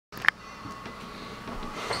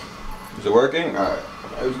Is it working? Alright.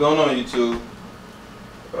 What's going on, YouTube?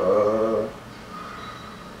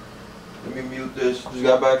 Let me mute this. Just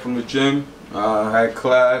got back from the gym. I had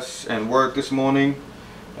class and work this morning.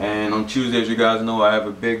 And on Tuesdays, you guys know I have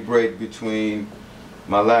a big break between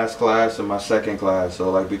my last class and my second class.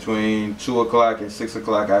 So like between 2 o'clock and 6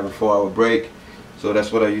 o'clock, I have a 4-hour break. So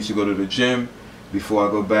that's what I used to go to the gym before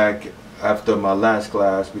I go back after my last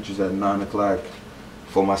class, which is at 9 o'clock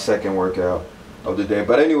for my second workout of the day.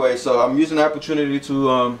 But anyway, so I'm using the opportunity to,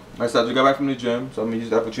 like I said, I just got back from the gym, so I'm going to use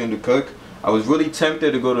the opportunity to cook. I was really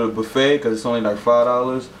tempted to go to the buffet because it's only like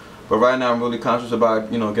 $5. But right now I'm really conscious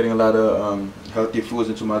about, you know, getting a lot of healthy foods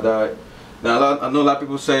into my diet. Now I know a lot of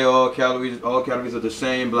people say all calories are the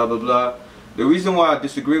same, blah blah blah. The reason why I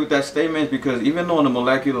disagree with that statement is because even though on a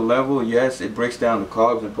molecular level, yes, it breaks down the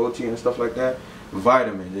carbs and protein and stuff like that,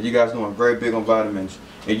 vitamins, and you guys know I'm very big on vitamins,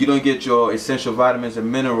 and you don't get your essential vitamins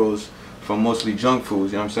and minerals from mostly junk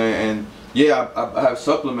foods, you know what I'm saying? And yeah, I have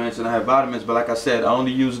supplements and I have vitamins, but like I said, I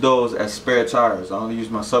only use those as spare tires. I only use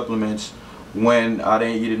my supplements when I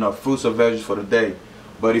didn't eat enough fruits or veggies for the day.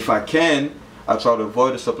 But if I can, I try to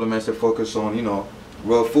avoid the supplements and focus on, you know,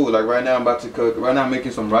 real food. Like right now I'm about to cook, right now I'm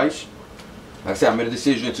making some rice. Like I said, I made a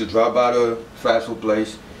decision to drop by the fast food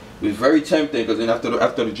place. It was very tempting because then after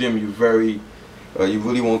the gym you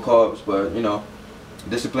really want carbs, but you know,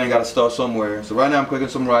 discipline got to start somewhere. So right now I'm cooking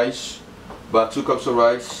some rice, about 2 cups of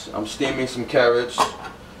rice. I'm steaming some carrots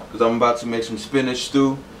because I'm about to make some spinach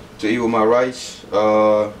stew to eat with my rice.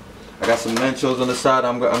 I got some lentils on the side.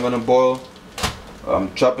 I'm gonna boil. Right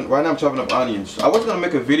now I'm chopping up onions. I was gonna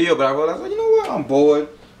make a video, but I realized, you know what? I'm bored.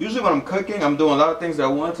 Usually when I'm cooking, I'm doing a lot of things at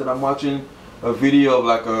once, and I'm watching a video of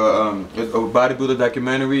like a bodybuilder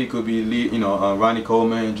documentary. It could be, you know, Ronnie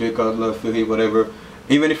Coleman, Jay Cutler, Phil Heath, whatever.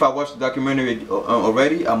 Even if I watch the documentary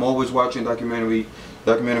already, I'm always watching documentaries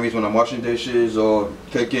when I'm washing dishes or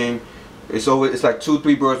cooking. It's like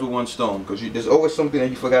 2-3 birds with one stone, because there's always something that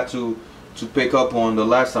you forgot to pick up on the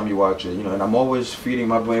last time you watch it, you know. And I'm always feeding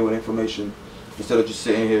my brain with information instead of just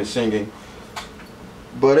sitting here singing.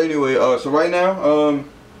 But anyway, so right now,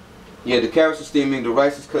 yeah, the carrots are steaming, the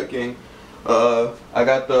rice is cooking. I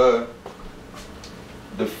got the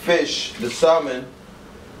fish, the salmon.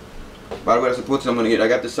 By the way, that's the protein I'm gonna eat. I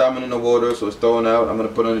got the salmon in the water, so it's thawing out. I'm gonna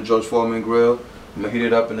put it on the George Foreman grill. I'm gonna heat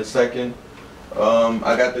it up in a second.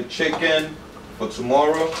 I got the chicken for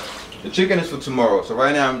tomorrow. The chicken is for tomorrow. So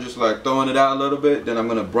right now I'm just like throwing it out a little bit. Then I'm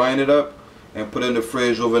gonna brine it up and put it in the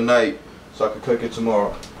fridge overnight so I can cook it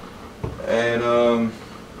tomorrow. And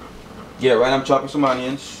yeah, right now I'm chopping some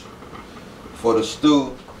onions for the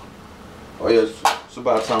stew. Oh yeah, it's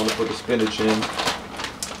about time to put the spinach in.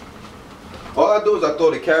 All I do is I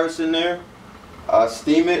throw the carrots in there. I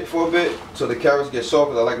steam it for a bit till the carrots get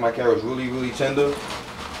soft, because I like my carrots really, really tender.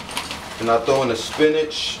 And I throw in the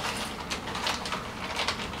spinach.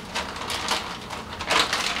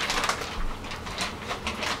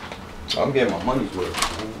 I'm getting my money's worth.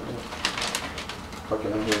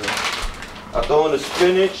 Okay, I'm here. I throw in the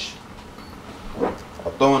spinach. I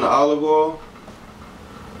throw in the olive oil.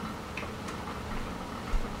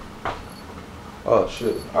 Oh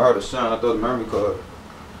shit, I heard a sound. I thought the memory card.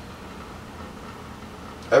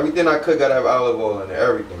 Everything I cook gotta have olive oil in it,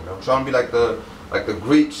 everything. I'm trying to be like the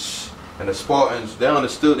Greeks and the Spartans. They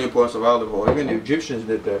understood the importance of olive oil. Even the Egyptians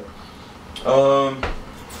did that.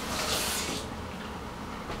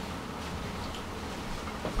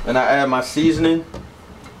 And I add my seasoning.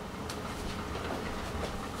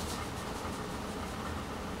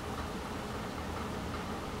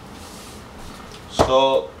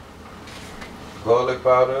 Salt, garlic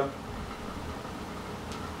powder,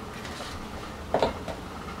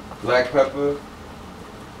 black pepper,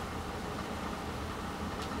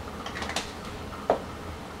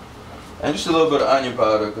 and just a little bit of onion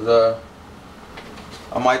powder, because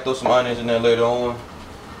I might throw some onions in there later on.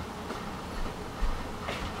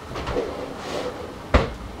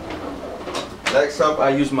 Next up, I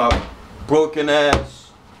use my broken ass,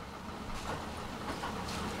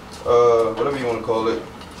 whatever you want to call it,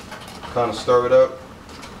 kind of stir it up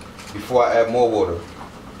before I add more water.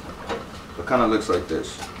 So it kind of looks like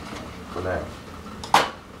this for now.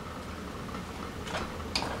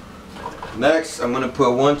 Next, I'm going to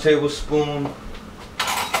put 1 tablespoon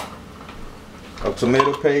of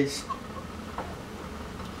tomato paste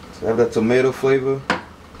to have that tomato flavor.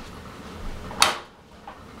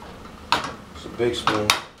 It's a big spoon.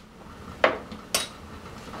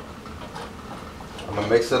 I'm going to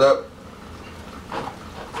mix it up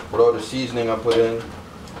with all the seasoning I put in.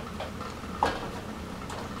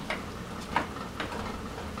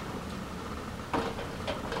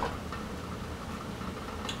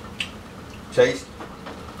 Taste.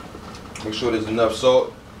 Make sure there's enough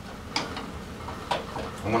salt.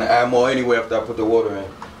 I'm gonna add more anyway after I put the water in.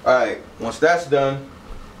 Alright, once that's done,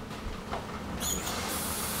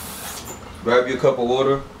 grab your cup of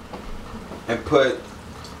water and put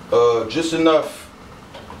just enough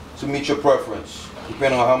to meet your preference,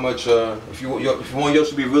 depending on how much. If you want yours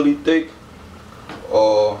to be really thick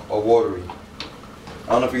or watery.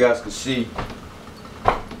 I don't know if you guys can see.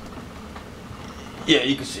 Yeah,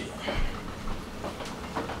 you can see.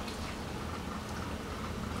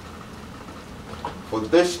 For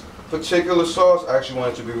this particular sauce, I actually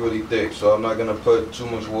want it to be really thick, so I'm not gonna put too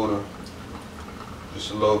much water.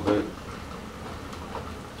 Just a little bit.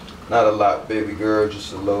 Not a lot, baby girl,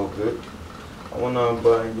 just a little bit. I wanna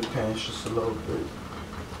unbutton your pants just a little bit.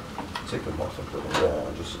 Take them off and put them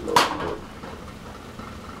down just a little bit.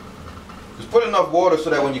 Just put enough water so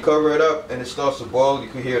that when you cover it up and it starts to boil, you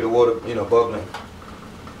can hear the water, bubbling.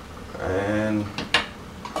 And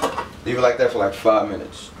leave it like that for like 5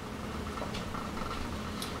 minutes.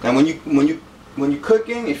 And when you're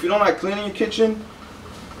cooking, if you don't like cleaning your kitchen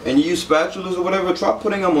and you use spatulas or whatever, try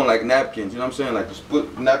putting them on like napkins. You know what I'm saying? Like just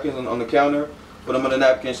put napkins on the counter, put them on the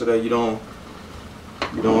napkin so that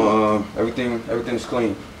everything's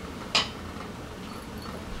clean.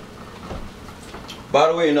 By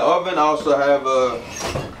the way, in the oven I also have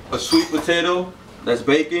a sweet potato that's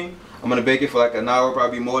baking. I'm gonna bake it for like an hour,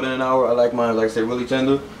 probably more than an hour. I like mine, like I said, really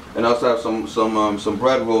tender. And I also have some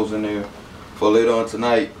bread rolls in there for later on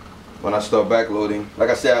tonight when I start backloading. Like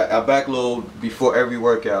I said, I backload before every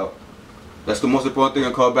workout. That's the most important thing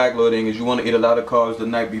in carb backloading, is you want to eat a lot of carbs the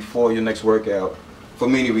night before your next workout. For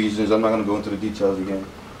many reasons, I'm not going to go into the details again.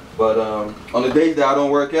 But on the days that I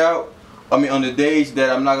don't work out, on the days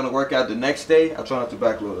that I'm not going to work out the next day, I try not to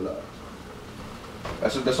backload a lot.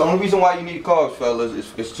 That's the only reason why you need carbs, fellas,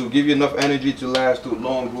 is to give you enough energy to last through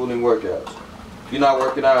long, grueling workouts. If you're not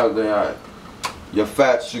working out, then your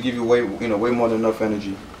fats should give you way more than enough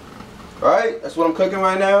energy. Alright, that's what I'm cooking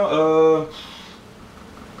right now.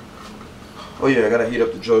 Oh yeah, I gotta heat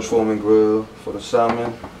up the George Foreman grill for the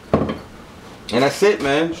salmon. And that's it,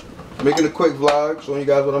 man. Making a quick vlog, showing you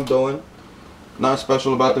guys what I'm doing. Nothing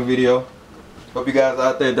special about the video. Hope you guys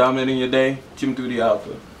out there dominating your day. Team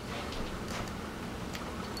 3Dalpha.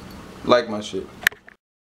 Like my shit.